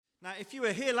Now, if you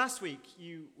were here last week,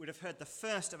 you would have heard the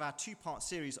first of our two-part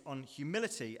series on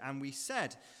humility, and we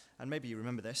said, and maybe you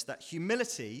remember this, that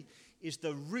humility is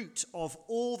the root of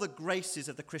all the graces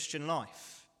of the Christian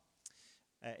life.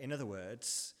 In other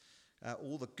words,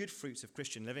 all the good fruits of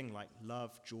Christian living, like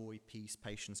love, joy, peace,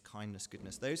 patience, kindness,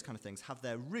 goodness, those kind of things, have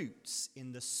their roots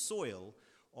in the soil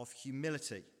of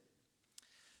humility.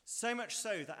 So much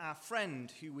so that our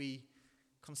friend, who we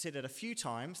considered a few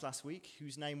times last week,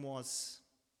 whose name was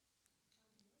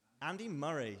Andy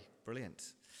Murray,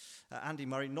 brilliant. Andy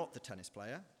Murray, not the tennis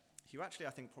player, who actually I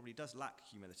think probably does lack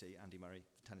humility, Andy Murray,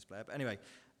 the tennis player. But anyway,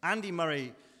 Andy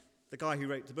Murray, the guy who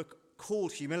wrote the book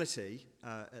called Humility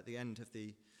at the end of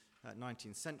the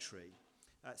 19th century,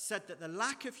 said that the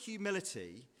lack of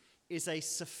humility is a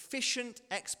sufficient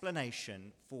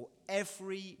explanation for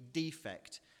every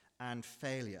defect and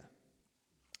failure.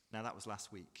 Now, that was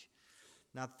last week.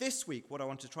 Now, this week, what I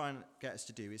want to try and get us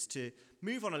to do is to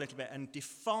move on a little bit and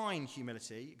define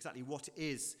humility, exactly what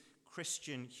is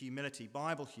Christian humility,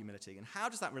 Bible humility, and how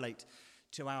does that relate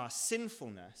to our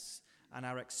sinfulness and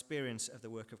our experience of the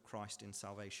work of Christ in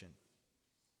salvation.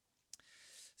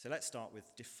 So let's start with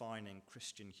defining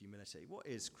Christian humility. What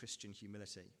is Christian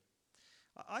humility?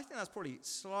 I think that's probably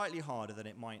slightly harder than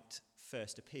it might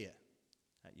first appear.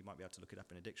 You might be able to look it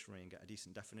up in a dictionary and get a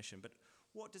decent definition, but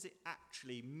what does it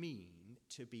actually mean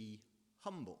to be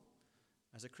humble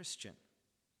as a Christian?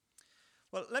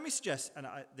 Well, let me suggest, and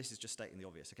this is just stating the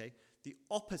obvious, okay? The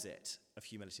opposite of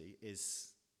humility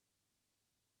is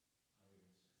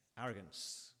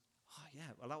arrogance. Oh, yeah,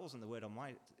 well, that wasn't the word on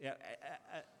my...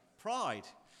 pride.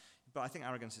 But I think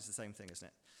arrogance is the same thing, isn't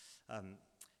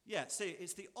it? So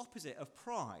it's the opposite of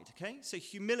pride, okay? So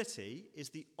humility is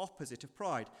the opposite of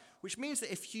pride, which means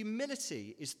that if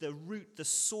humility is the root, the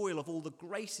soil of all the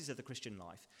graces of the Christian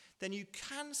life, then you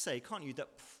can say, can't you, that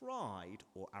pride,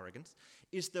 or arrogance,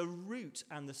 is the root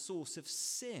and the source of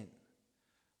sin.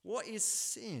 What is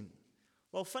sin?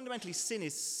 Well, fundamentally, sin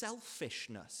is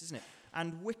selfishness, isn't it?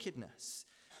 And wickedness.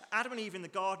 Adam and Eve in the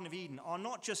Garden of Eden are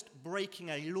not just breaking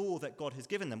a law that God has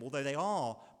given them, although they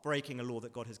are breaking a law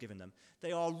that God has given them.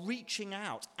 They are reaching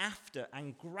out after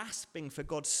and grasping for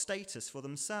God's status for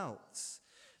themselves.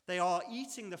 They are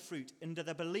eating the fruit under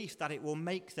the belief that it will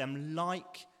make them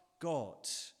like God,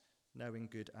 knowing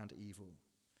good and evil.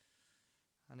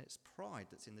 And it's pride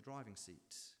that's in the driving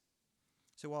seat.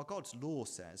 So while God's law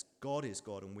says God is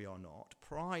God and we are not,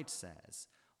 pride says,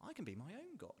 I can be my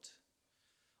own God.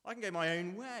 I can go my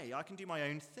own way. I can do my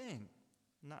own thing.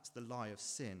 And that's the lie of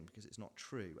sin because it's not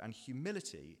true. And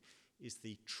humility is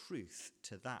the truth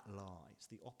to that lie. It's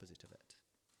the opposite of it.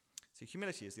 So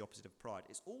humility is the opposite of pride.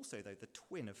 It's also, though, the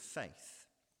twin of faith.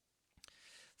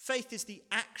 Faith is the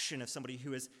action of somebody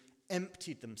who has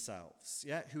emptied themselves,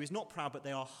 who is not proud, but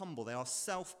they are humble. They are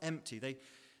self-empty.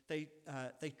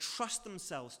 They trust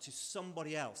themselves to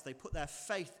somebody else. They put their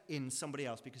faith in somebody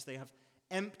else because they have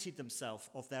emptied themselves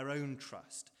of their own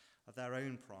trust, of their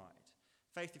own pride.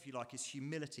 Faith, if you like, is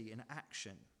humility in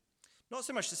action. Not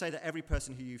so much to say that every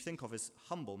person who you think of as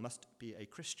humble must be a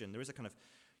Christian. There is a kind of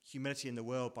humility in the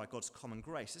world by God's common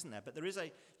grace, isn't there? But there is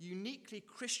a uniquely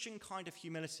Christian kind of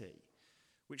humility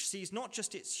which sees not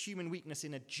just its human weakness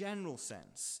in a general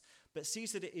sense, but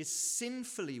sees that it is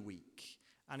sinfully weak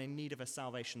and in need of a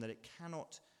salvation that it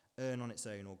cannot earn on its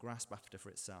own or grasp after for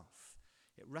itself.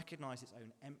 It recognizes its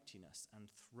own emptiness and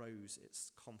throws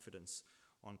its confidence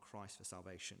on Christ for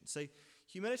salvation. So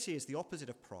humility is the opposite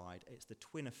of pride. It's the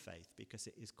twin of faith because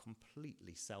it is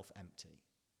completely self-empty.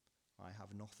 I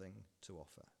have nothing to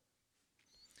offer.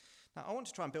 Now, I want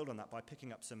to try and build on that by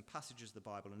picking up some passages of the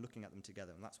Bible and looking at them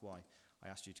together, and that's why I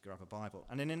asked you to grab a Bible.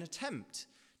 And in an attempt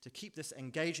to keep this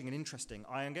engaging and interesting,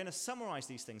 I am going to summarize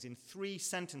these things in 3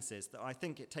 sentences that I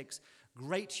think it takes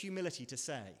great humility to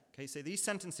say. Okay, so these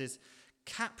sentences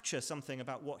capture something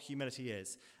about what humility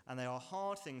is, and they are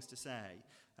hard things to say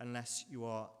unless you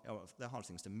are, they're hard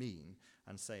things to mean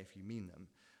and say if you mean them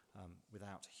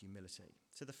without humility.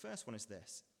 So the first one is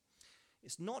this.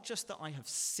 It's not just that I have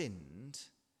sinned,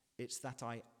 it's that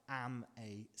I am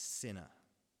a sinner.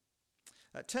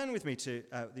 Turn with me to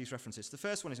these references. The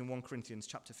first one is in 1 Corinthians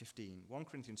chapter 15. 1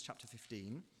 Corinthians chapter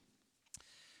 15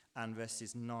 and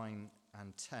verses 9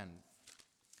 and 10.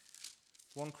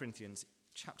 1 Corinthians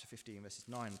chapter 15, verses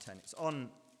 9 and 10. It's on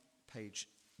page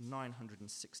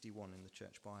 961 in the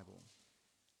Church Bible.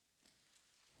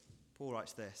 Paul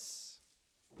writes this.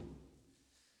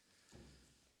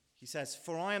 He says,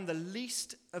 "For I am the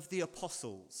least of the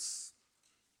apostles,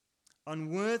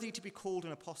 unworthy to be called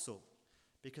an apostle,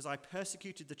 because I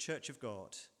persecuted the church of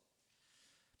God.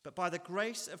 But by the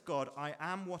grace of God I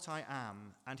am what I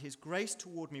am, and his grace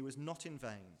toward me was not in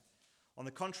vain. On the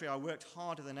contrary, I worked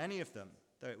harder than any of them,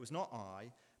 though it was not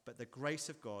I, but the grace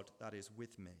of God that is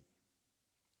with me.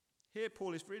 Here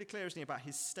Paul is really clear, isn't he, about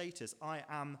his status. I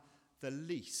am the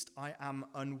least. I am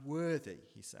unworthy,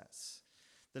 he says.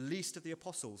 The least of the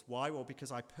apostles. Why? Well,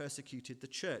 because I persecuted the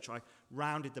church. I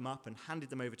rounded them up and handed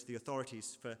them over to the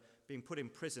authorities for being put in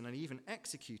prison and even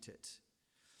executed.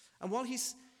 And while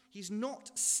he's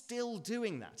not still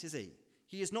doing that, is he?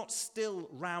 He is not still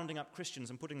rounding up Christians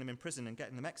and putting them in prison and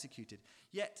getting them executed.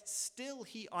 Yet still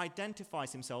he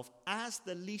identifies himself as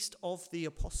the least of the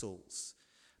apostles,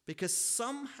 because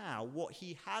somehow what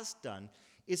he has done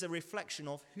is a reflection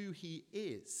of who he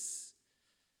is.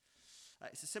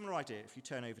 It's a similar idea if you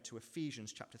turn over to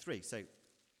Ephesians chapter 3. So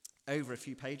over a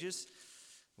few pages,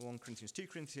 1 Corinthians, 2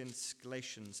 Corinthians,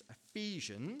 Galatians,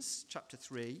 Ephesians chapter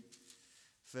 3,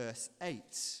 verse 8,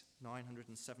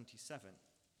 977.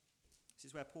 This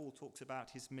is where Paul talks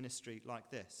about his ministry like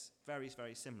this. Very,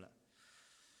 very similar.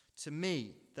 To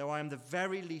me, though I am the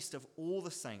very least of all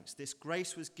the saints, this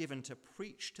grace was given to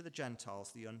preach to the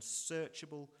Gentiles the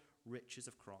unsearchable riches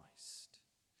of Christ.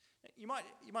 You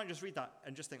might just read that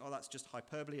and just think, oh, that's just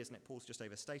hyperbole, isn't it? Paul's just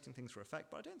overstating things for effect,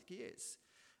 but I don't think he is.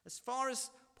 As far as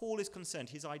Paul is concerned,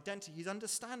 his identity, his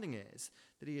understanding is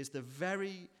that he is the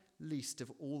very least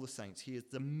of all the saints. He is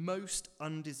the most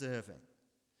undeserving.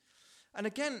 And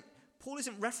again, Paul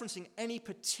isn't referencing any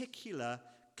particular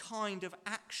kind of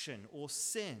action or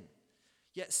sin,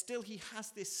 yet still he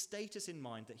has this status in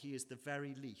mind that he is the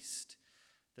very least,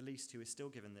 the least who is still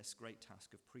given this great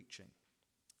task of preaching.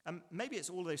 Maybe it's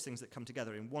all those things that come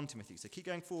together in 1 Timothy. So keep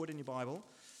going forward in your Bible.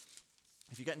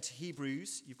 If you get into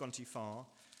Hebrews, you've gone too far.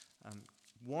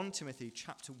 1 Timothy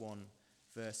chapter 1,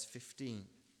 verse 15.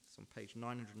 It's on page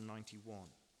 991.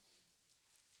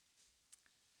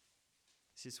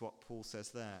 This is what Paul says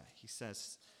there. He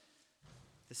says,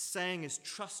 the saying is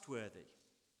trustworthy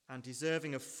and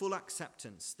deserving of full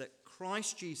acceptance that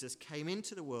Christ Jesus came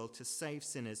into the world to save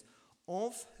sinners,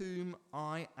 of whom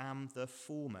I am the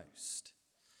foremost.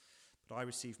 But I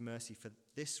received mercy for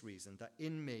this reason, that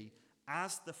in me,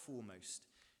 as the foremost,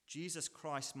 Jesus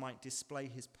Christ might display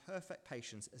his perfect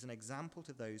patience as an example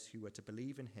to those who were to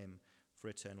believe in him for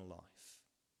eternal life.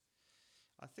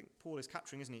 I think Paul is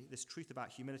capturing, isn't he, this truth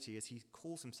about humility as he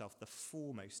calls himself the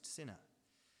foremost sinner.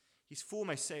 He's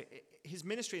foremost. So his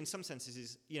ministry in some senses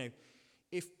is,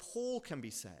 if Paul can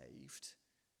be saved,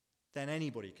 then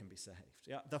anybody can be saved.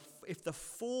 Yeah? If the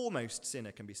foremost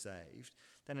sinner can be saved,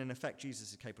 then in effect Jesus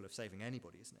is capable of saving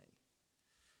anybody, isn't he?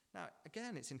 Now,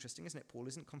 again, it's interesting, isn't it? Paul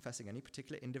isn't confessing any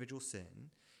particular individual sin.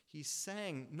 He's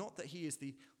saying not that he is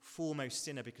the foremost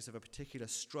sinner because of a particular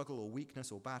struggle or weakness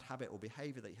or bad habit or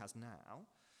behavior that he has now.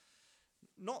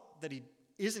 Not that he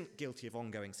isn't guilty of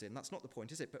ongoing sin. That's not the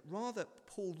point, is it? But rather,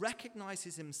 Paul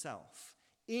recognizes himself.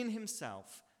 In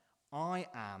himself, I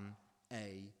am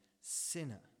a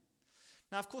sinner.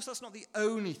 Now, of course, that's not the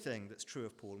only thing that's true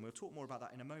of Paul, and we'll talk more about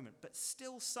that in a moment. But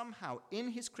still, somehow, in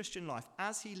his Christian life,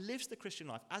 as he lives the Christian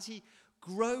life, as he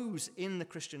grows in the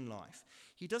Christian life,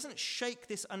 he doesn't shake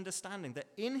this understanding that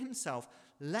in himself,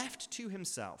 left to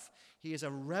himself, he is a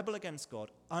rebel against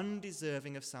God,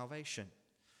 undeserving of salvation,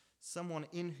 someone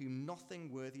in whom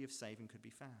nothing worthy of saving could be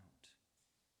found.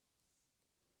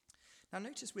 Now,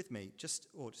 notice with me, just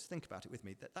think about it with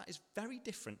me, that is very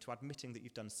different to admitting that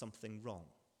you've done something wrong.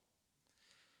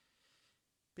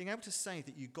 Being able to say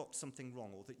that you got something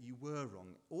wrong or that you were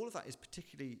wrong, all of that is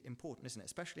particularly important, isn't it?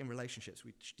 Especially in relationships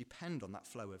which depend on that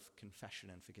flow of confession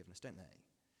and forgiveness, don't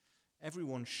they?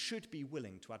 Everyone should be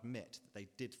willing to admit that they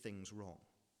did things wrong.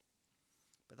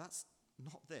 But that's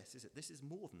not this, is it? This is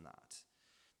more than that.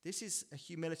 This is a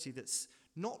humility that's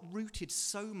not rooted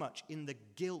so much in the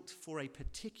guilt for a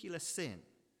particular sin.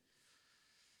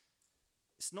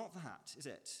 It's not that, is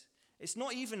it? It's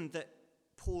not even that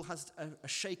Paul has a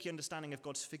shaky understanding of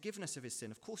God's forgiveness of his sin.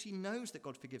 Of course, he knows that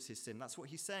God forgives his sin. That's what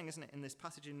he's saying, isn't it, in this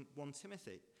passage in 1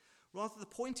 Timothy. Rather, the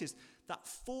point is that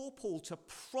for Paul to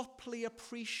properly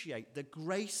appreciate the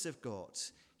grace of God,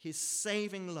 his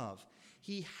saving love,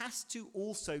 he has to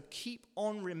also keep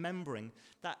on remembering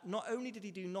that not only did he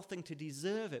do nothing to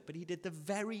deserve it, but he did the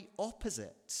very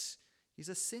opposite. He's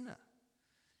a sinner.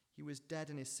 He was dead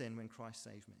in his sin when Christ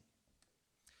saved me.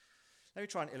 Let me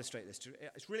try and illustrate this.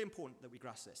 It's really important that we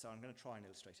grasp this, so I'm going to try and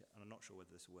illustrate it, and I'm not sure whether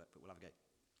this will work, but we'll have a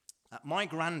go. My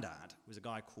granddad was a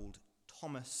guy called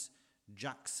Thomas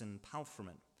Jackson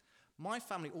Palfreman. My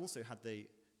family also had the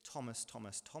Thomas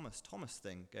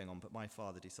thing going on, but my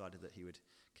father decided that he would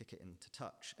kick it into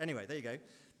touch. Anyway, there you go.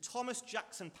 Thomas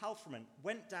Jackson Palfreman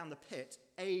went down the pit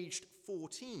aged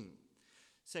 14.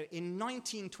 So in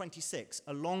 1926,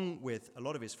 along with a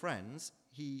lot of his friends,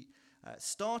 he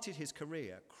started his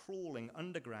career crawling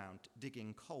underground,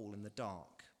 digging coal in the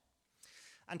dark.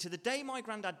 And to the day my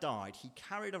granddad died, he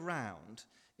carried around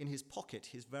in his pocket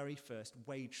his very first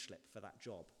wage slip for that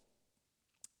job,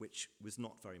 which was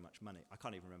not very much money. I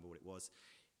can't even remember what it was.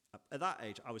 At that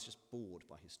age, I was just bored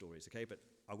by his stories, okay? But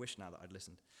I wish now that I'd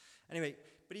listened. Anyway,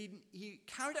 but he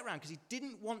carried it around because he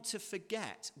didn't want to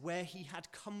forget where he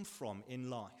had come from in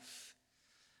life.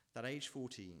 At age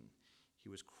 14, he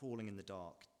was crawling in the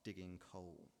dark, digging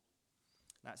coal.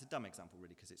 Now, it's a dumb example,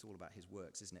 really, because it's all about his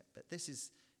works, isn't it? But this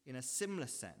is, in a similar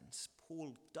sense,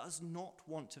 Paul does not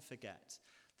want to forget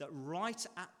that right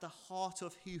at the heart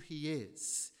of who he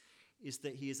is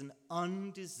that he is an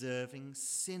undeserving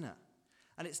sinner.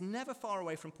 And it's never far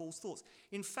away from Paul's thoughts.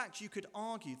 In fact, you could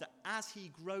argue that as he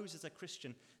grows as a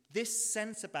Christian, this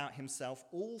sense about himself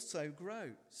also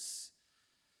grows.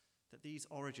 That these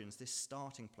origins, this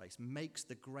starting place, makes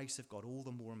the grace of God all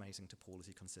the more amazing to Paul as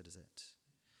he considers it.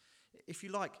 If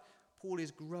you like, Paul is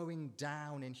growing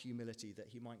down in humility that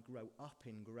he might grow up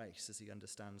in grace as he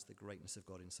understands the greatness of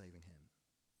God in saving him.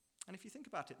 And if you think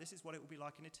about it, this is what it will be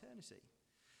like in eternity.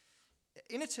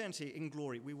 In eternity, in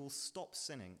glory, we will stop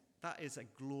sinning. That is a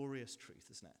glorious truth,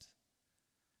 isn't it?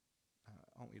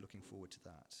 Aren't we looking forward to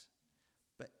that?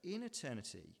 But in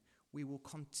eternity, we will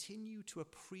continue to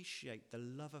appreciate the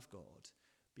love of God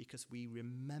because we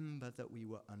remember that we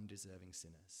were undeserving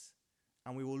sinners.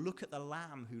 And we will look at the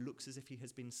Lamb who looks as if he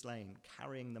has been slain,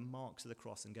 carrying the marks of the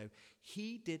cross, and go,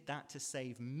 he did that to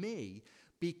save me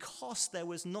because there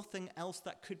was nothing else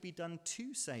that could be done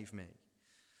to save me.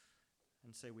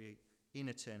 And so we, in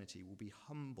eternity, will be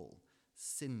humble,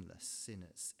 sinless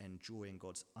sinners, enjoying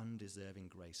God's undeserving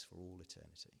grace for all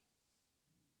eternity.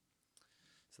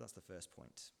 So that's the first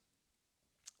point.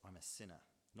 I'm a sinner.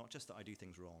 Not just that I do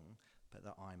things wrong, but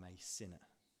that I'm a sinner.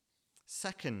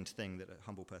 Second thing that a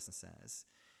humble person says,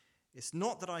 it's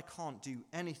not that I can't do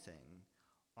anything,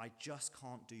 I just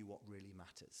can't do what really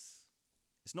matters.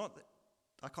 It's not that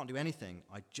I can't do anything,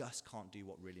 I just can't do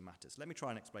what really matters. Let me try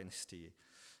and explain this to you.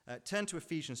 Turn to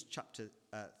Ephesians chapter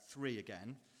 3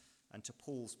 again, and to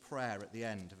Paul's prayer at the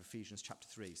end of Ephesians chapter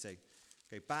 3. So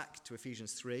go back to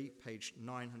Ephesians 3, page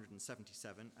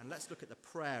 977, and let's look at the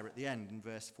prayer at the end in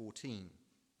verse 14.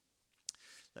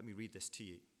 Let me read this to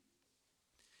you.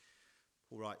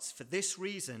 Paul writes, "For this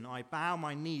reason I bow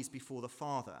my knees before the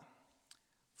Father,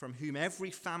 from whom every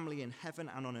family in heaven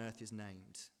and on earth is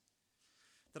named,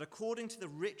 that according to the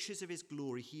riches of his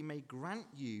glory he may grant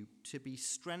you to be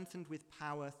strengthened with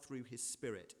power through his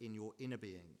Spirit in your inner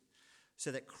being,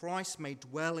 so that Christ may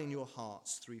dwell in your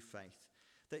hearts through faith,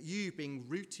 that you, being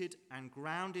rooted and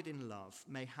grounded in love,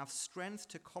 may have strength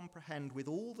to comprehend with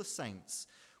all the saints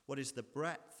what is the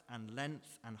breadth and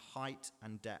length and height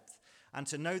and depth, and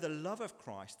to know the love of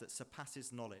Christ that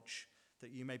surpasses knowledge,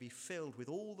 that you may be filled with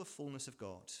all the fullness of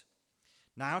God.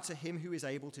 Now to him who is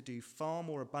able to do far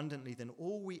more abundantly than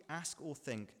all we ask or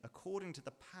think, according to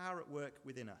the power at work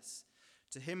within us,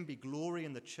 to him be glory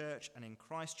in the church and in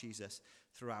Christ Jesus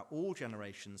throughout all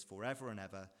generations, forever and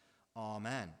ever.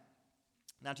 Amen."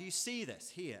 Now, do you see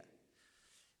this here?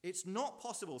 It's not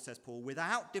possible, says Paul,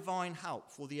 without divine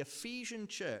help for the Ephesian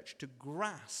church to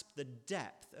grasp the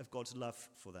depth of God's love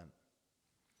for them.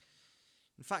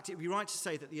 In fact, it would be right to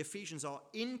say that the Ephesians are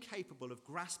incapable of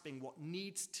grasping what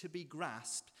needs to be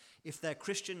grasped if their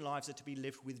Christian lives are to be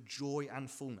lived with joy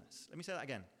and fullness. Let me say that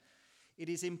again. It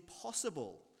is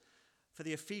impossible for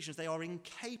the Ephesians. They are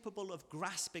incapable of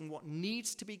grasping what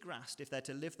needs to be grasped if they're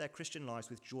to live their Christian lives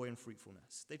with joy and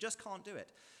fruitfulness. They just can't do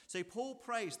it. So Paul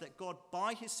prays that God,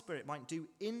 by his Spirit, might do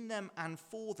in them and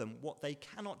for them what they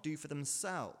cannot do for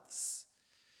themselves,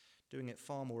 doing it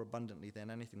far more abundantly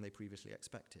than anything they previously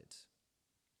expected.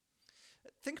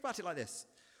 Think about it like this.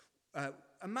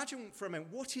 Imagine for a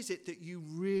moment, what is it that you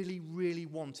really, really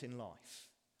want in life?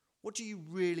 What do you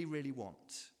really, really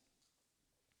want?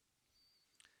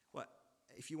 Well,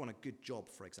 if you want a good job,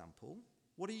 for example,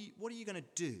 what are you going to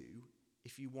do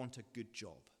if you want a good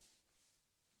job?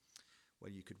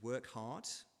 Well, you could work hard.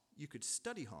 You could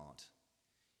study hard.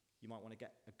 You might want to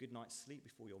get a good night's sleep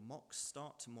before your mocks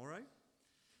start tomorrow.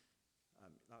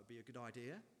 That would be a good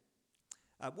idea.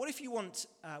 What if you want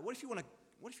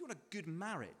a good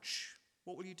marriage?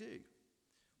 What will you do?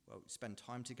 Well, you spend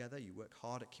time together. You work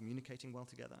hard at communicating well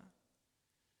together.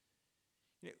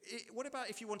 What about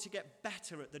if you want to get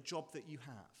better at the job that you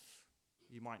have?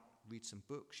 You might read some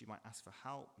books. You might ask for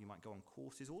help. You might go on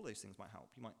courses. All those things might help.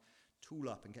 You might tool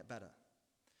up and get better.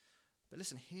 But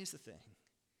listen, here's the thing.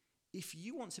 If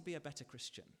you want to be a better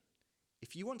Christian,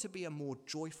 if you want to be a more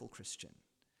joyful Christian,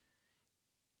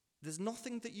 there's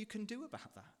nothing that you can do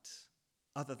about that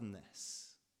other than this.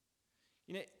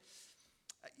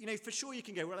 For sure you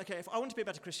can go, well, okay, if I want to be a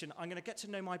better Christian, I'm going to get to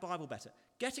know my Bible better.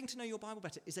 Getting to know your Bible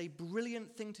better is a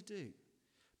brilliant thing to do.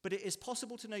 But it is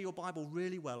possible to know your Bible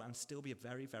really well and still be a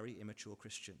very, very immature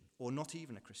Christian, or not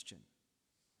even a Christian.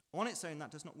 On its own,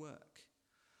 that does not work.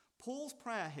 Paul's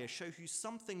prayer here shows you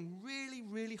something really,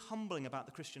 really humbling about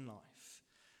the Christian life.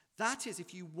 That is,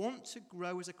 if you want to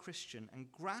grow as a Christian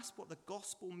and grasp what the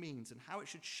gospel means and how it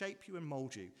should shape you and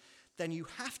mold you, then you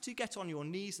have to get on your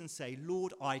knees and say,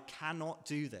 Lord, I cannot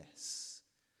do this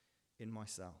in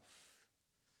myself.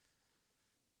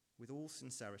 With all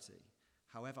sincerity,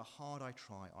 however hard I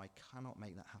try, I cannot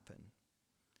make that happen.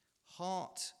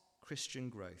 Heart Christian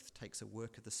growth takes a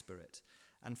work of the Spirit.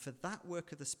 And for that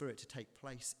work of the Spirit to take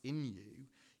place in you,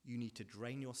 you need to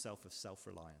drain yourself of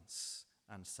self-reliance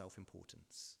and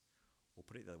self-importance. Or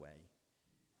put it the other way,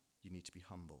 you need to be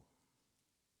humble.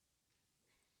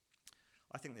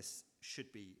 I think this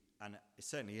should be, and it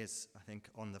certainly is, I think,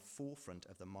 on the forefront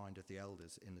of the mind of the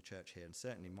elders in the church here, and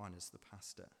certainly mine as the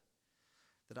pastor,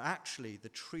 that actually the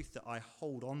truth that I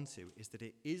hold on to is that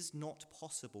it is not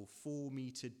possible for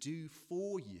me to do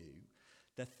for you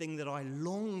the thing that I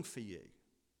long for you,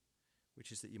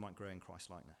 which is that you might grow in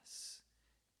Christ-likeness.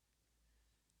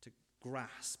 To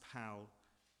grasp how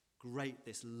great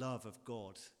this love of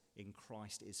God in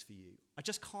Christ is for you. I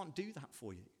just can't do that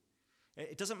for you.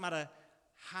 It doesn't matter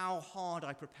how hard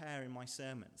I prepare in my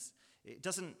sermons. It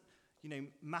doesn't,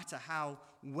 matter how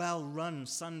well run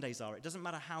Sundays are. It doesn't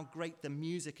matter how great the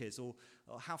music is or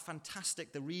how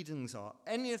fantastic the readings are.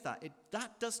 Any of that,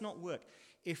 that does not work.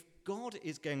 If God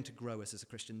is going to grow us as a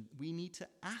Christian, we need to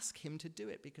ask him to do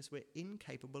it because we're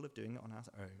incapable of doing it on our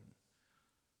own.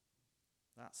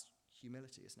 That's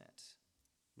humility, isn't it?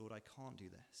 Lord, I can't do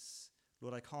this.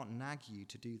 Lord, I can't nag you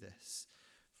to do this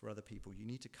for other people. You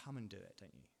need to come and do it,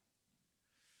 don't you?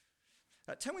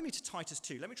 Turn with me to Titus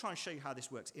 2. Let me try and show you how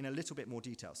this works in a little bit more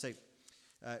detail. So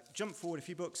jump forward a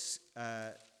few books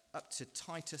up to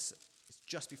Titus. It's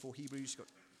just before Hebrews. You've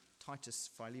got Titus,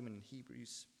 Philemon, and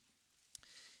Hebrews.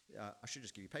 I should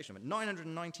just give you page number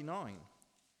 999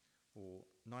 or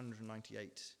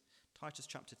 998. Titus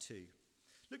chapter 2.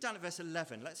 Look down at verse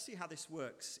 11. Let's see how this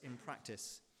works in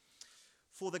practice.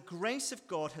 For the grace of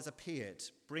God has appeared,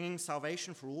 bringing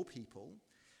salvation for all people,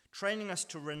 training us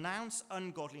to renounce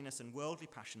ungodliness and worldly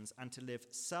passions and to live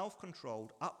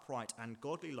self-controlled, upright, and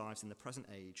godly lives in the present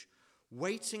age,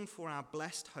 waiting for our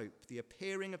blessed hope, the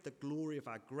appearing of the glory of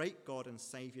our great God and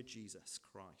Saviour Jesus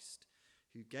Christ,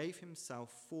 who gave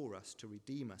himself for us to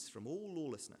redeem us from all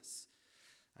lawlessness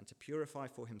and to purify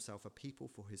for himself a people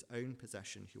for his own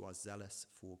possession who are zealous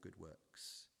for good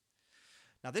works.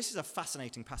 Now, this is a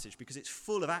fascinating passage because it's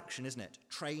full of action, isn't it?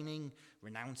 Training,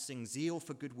 renouncing, zeal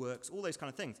for good works, all those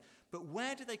kind of things. But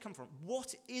where do they come from?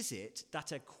 What is it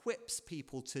that equips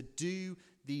people to do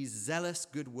these zealous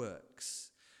good works?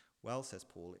 Well, says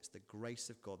Paul, it's the grace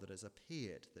of God that has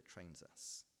appeared that trains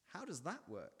us. How does that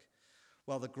work?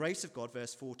 Well, the grace of God,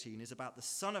 verse 14, is about the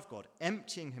Son of God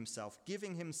emptying himself,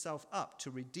 giving himself up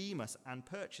to redeem us and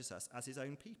purchase us as his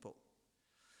own people.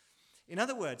 In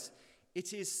other words,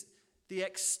 it is the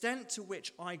extent to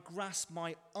which I grasp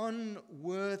my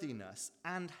unworthiness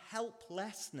and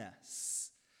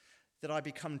helplessness that I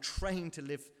become trained to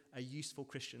live a useful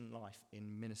Christian life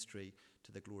in ministry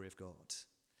to the glory of God.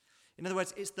 In other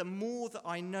words, it's the more that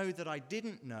I know that I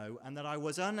didn't know and that I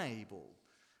was unable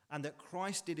and that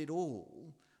Christ did it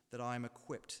all that I am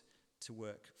equipped to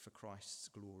work for Christ's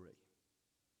glory.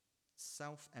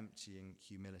 Self-emptying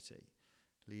humility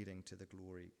leading to the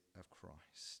glory of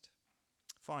Christ.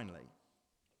 Finally,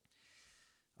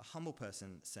 a humble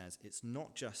person says, it's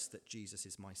not just that Jesus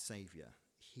is my Saviour,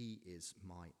 he is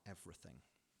my everything.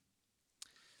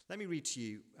 Let me read to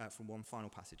you from one final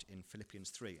passage in Philippians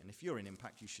 3. And if you're in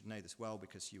Impact, you should know this well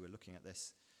because you were looking at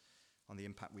this on the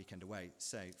Impact weekend away.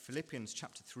 So Philippians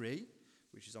chapter 3,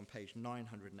 which is on page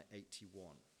 981.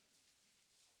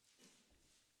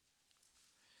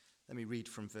 Let me read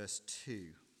from verse 2.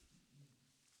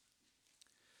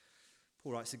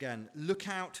 Paul writes again, look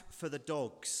out for the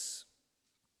dogs.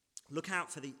 Look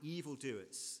out for the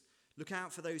evildoers. Look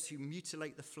out for those who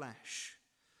mutilate the flesh.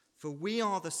 For we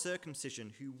are the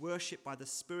circumcision who worship by the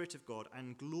Spirit of God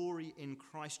and glory in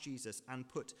Christ Jesus and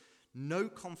put no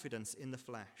confidence in the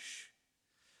flesh.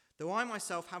 Though I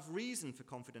myself have reason for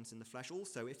confidence in the flesh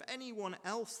also, if anyone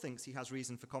else thinks he has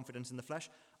reason for confidence in the flesh,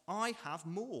 I have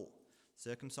more.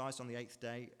 Circumcised on the 8th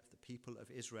day, of the people of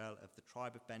Israel, of the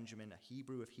tribe of Benjamin, a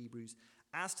Hebrew of Hebrews,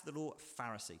 as to the law,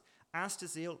 Pharisee, as to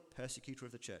zeal, persecutor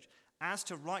of the church, as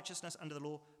to righteousness under the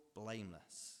law,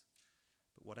 blameless.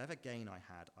 But whatever gain I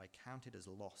had, I counted as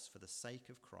loss for the sake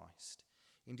of Christ.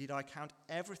 Indeed, I count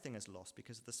everything as loss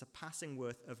because of the surpassing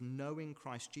worth of knowing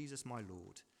Christ Jesus my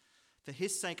Lord. For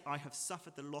his sake I have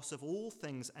suffered the loss of all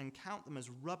things and count them as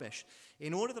rubbish,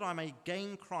 in order that I may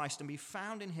gain Christ and be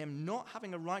found in him, not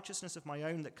having a righteousness of my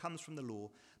own that comes from the law,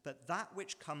 but that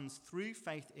which comes through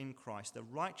faith in Christ, the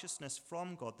righteousness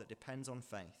from God that depends on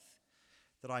faith,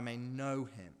 that I may know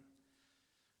him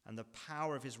and the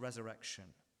power of his resurrection,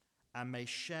 and may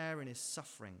share in his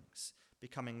sufferings,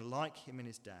 becoming like him in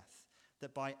his death,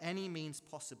 that by any means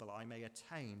possible I may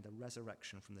attain the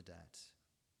resurrection from the dead.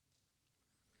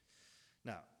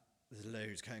 Now, there's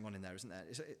loads going on in there, isn't there?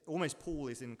 Almost Paul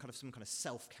is in kind of some kind of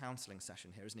self-counseling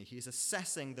session here, isn't he? He's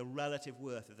assessing the relative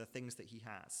worth of the things that he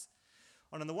has.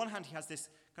 And on the one hand, he has this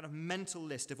kind of mental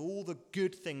list of all the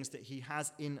good things that he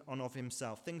has in and of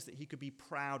himself, things that he could be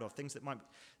proud of, things that might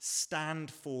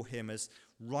stand for him as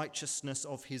righteousness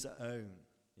of his own.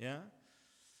 Yeah?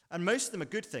 And most of them are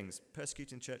good things.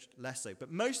 Persecuting the church, less so. But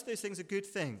most of those things are good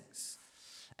things.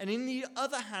 And in the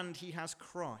other hand, he has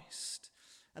Christ.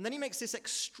 And then he makes this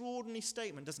extraordinary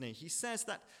statement, doesn't he? He says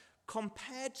that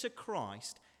compared to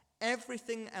Christ,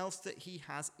 everything else that he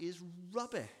has is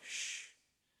rubbish.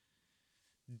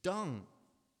 Dung.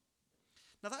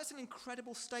 Now that's an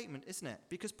incredible statement, isn't it?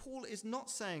 Because Paul is not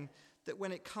saying that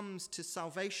when it comes to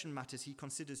salvation matters, he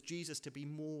considers Jesus to be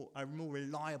a more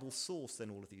reliable source than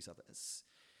all of these others.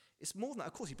 It's more than that.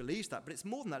 Of course he believes that, but it's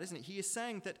more than that, isn't it? He is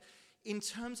saying that in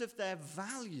terms of their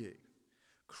value,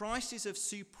 Christ is of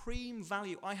supreme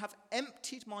value. I have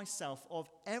emptied myself of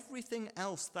everything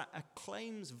else that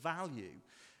acclaims value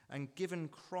and given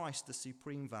Christ the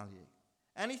supreme value.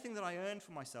 Anything that I earned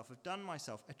for myself, have done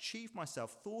myself, achieved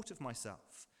myself, thought of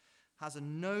myself, has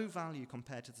no value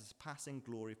compared to the surpassing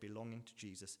glory of belonging to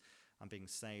Jesus and being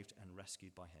saved and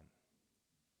rescued by him.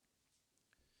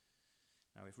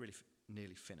 Now we've really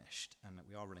nearly finished and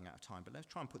we are running out of time, but let's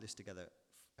try and put this together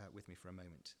with me for a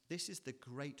moment. This is the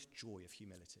great joy of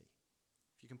humility.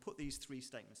 If you can put these three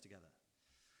statements together.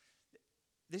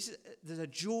 There's a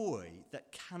joy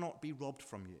that cannot be robbed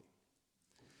from you.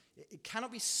 It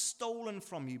cannot be stolen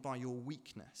from you by your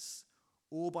weakness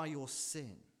or by your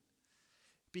sin.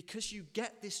 Because you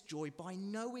get this joy by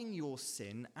knowing your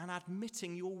sin and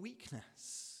admitting your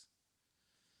weakness.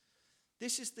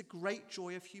 This is the great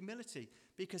joy of humility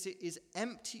because it is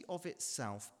empty of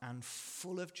itself and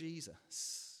full of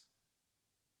Jesus.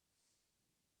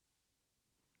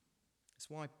 It's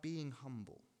why being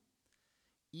humble,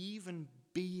 even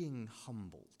being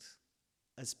humbled,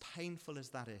 as painful as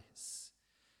that is,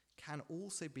 can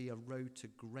also be a road to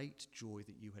great joy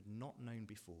that you had not known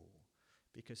before,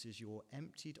 because as you're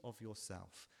emptied of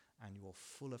yourself and you're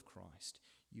full of Christ,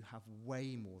 you have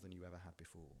way more than you ever had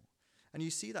before. And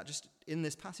you see that just in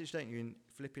this passage, don't you, in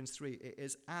Philippians 3. It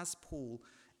is as Paul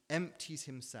empties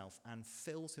himself and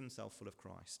fills himself full of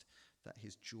Christ that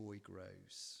his joy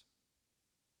grows.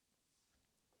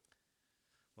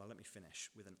 Well, let me finish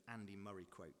with an Andy Murray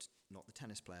quote, not the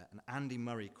tennis player, an Andy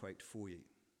Murray quote for you.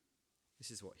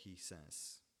 This is what he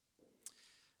says.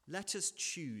 Let us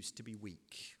choose to be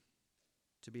weak,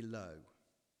 to be low,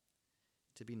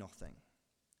 to be nothing.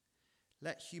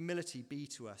 Let humility be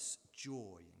to us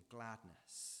joy and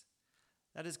gladness.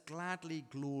 Let us gladly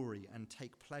glory and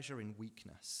take pleasure in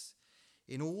weakness,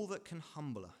 in all that can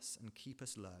humble us and keep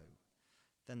us low.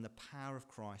 Then the power of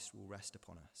Christ will rest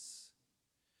upon us.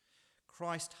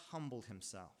 Christ humbled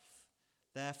himself,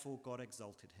 therefore God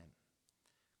exalted him.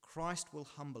 Christ will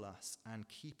humble us and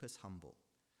keep us humble.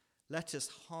 Let us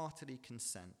heartily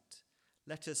consent.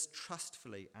 Let us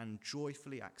trustfully and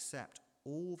joyfully accept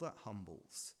all that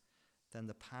humbles. Then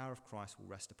the power of Christ will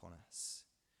rest upon us.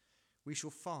 We shall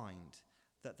find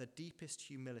that the deepest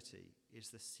humility is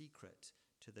the secret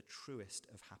to the truest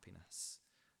of happiness,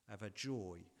 of a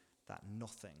joy that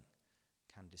nothing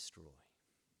can destroy.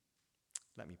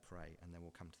 Let me pray, and then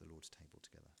we'll come to the Lord's table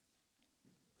together.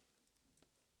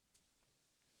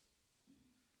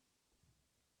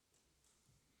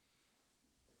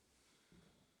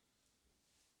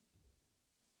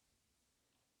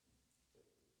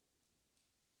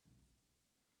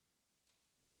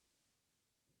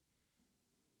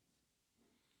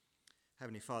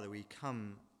 Heavenly Father, we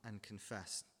come and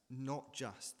confess not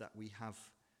just that we have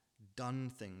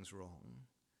done things wrong,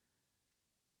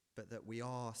 but that we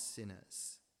are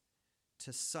sinners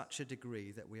to such a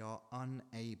degree that we are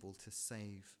unable to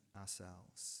save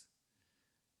ourselves.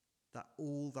 That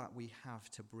all that we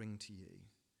have to bring to you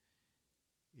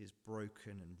is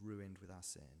broken and ruined with our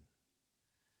sin.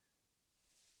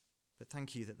 But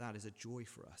thank you that that is a joy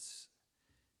for us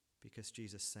because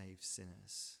Jesus saves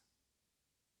sinners.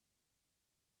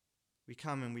 We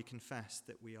come and we confess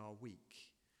that we are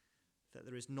weak, that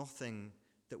there is nothing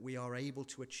that we are able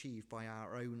to achieve by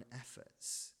our own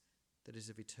efforts that is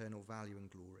of eternal value and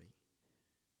glory.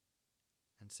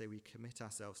 And so we commit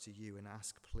ourselves to you and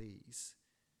ask, please,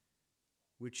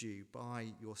 would you,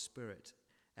 by your Spirit,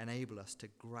 enable us to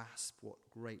grasp what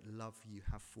great love you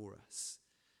have for us,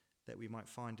 that we might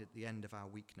find at the end of our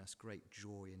weakness great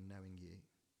joy in knowing you.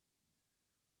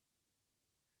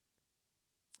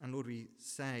 And Lord, we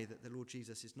say that the Lord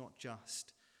Jesus is not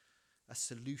just a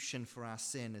solution for our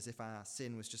sin, as if our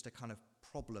sin was just a kind of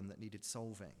problem that needed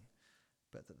solving,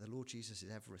 but that the Lord Jesus is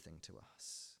everything to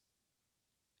us.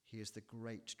 He is the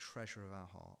great treasure of our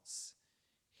hearts.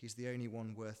 He's the only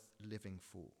one worth living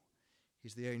for.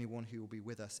 He's the only one who will be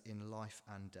with us in life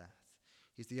and death.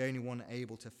 He's the only one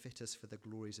able to fit us for the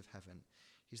glories of heaven.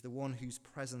 He's the one whose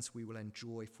presence we will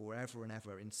enjoy forever and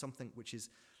ever in something which is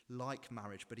like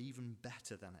marriage, but even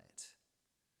better than it.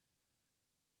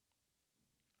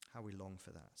 How we long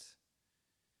for that.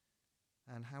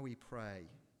 And how we pray,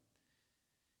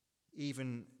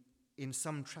 even in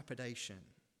some trepidation,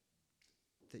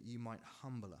 that you might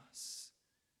humble us,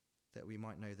 that we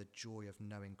might know the joy of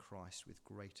knowing Christ with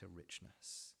greater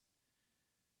richness.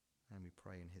 And we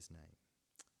pray in his name.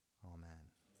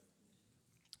 Amen.